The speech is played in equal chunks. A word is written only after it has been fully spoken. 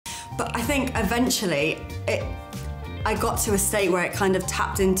But I think eventually I got to a state where it kind of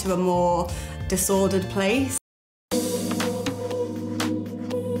tapped into a more disordered place.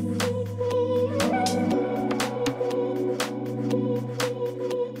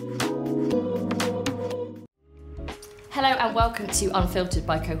 Hello and welcome to Unfiltered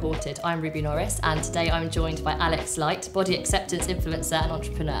by Cohorted. I'm Ruby Norris and today I'm joined by Alex Light, body acceptance influencer and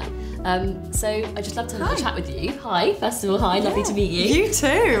entrepreneur. So I just love to have a chat with you. Hi, first of all, hi, lovely to meet you. You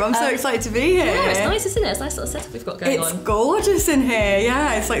too, I'm so excited to be here. Yeah, it's nice, isn't it? It's a nice little setup we've got going on. It's gorgeous in here,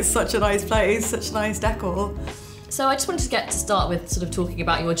 yeah, it's like such a nice place, such a nice decor. So I just wanted to start with sort of talking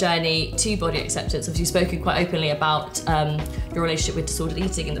about your journey to body acceptance. Obviously, you've spoken quite openly about your relationship with disordered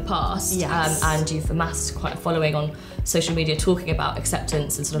eating in the past. Yes. And you've amassed quite a following on social media talking about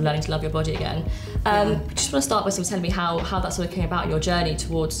acceptance and sort of learning to love your body again. Just want to start by sort of telling me how that sort of came about, your journey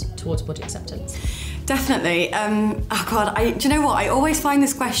towards body acceptance. Definitely. Oh God, do you know what? I always find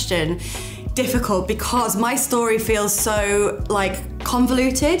this question difficult because my story feels so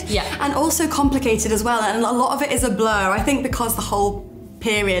convoluted and also complicated as well, and a lot of it is a blur. I think because the whole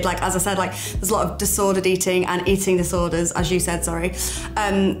period, as I said, there's a lot of disordered eating and eating disorders, as you said, sorry.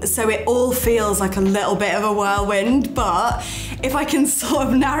 So it all feels like a little bit of a whirlwind, but if I can sort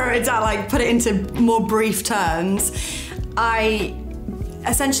of narrow it down, put it into more brief terms, I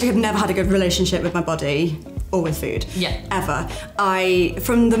essentially have never had a good relationship with my body or with food, ever.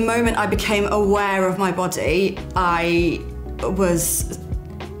 From the moment I became aware of my body, I was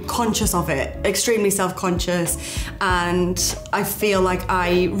conscious of it, extremely self-conscious, and I feel like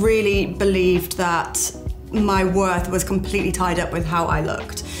I really believed that my worth was completely tied up with how I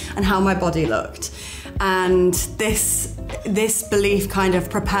looked and how my body looked. And this belief kind of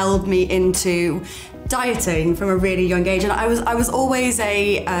propelled me into dieting from a really young age, and I was always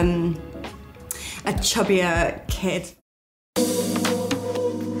a chubbier kid.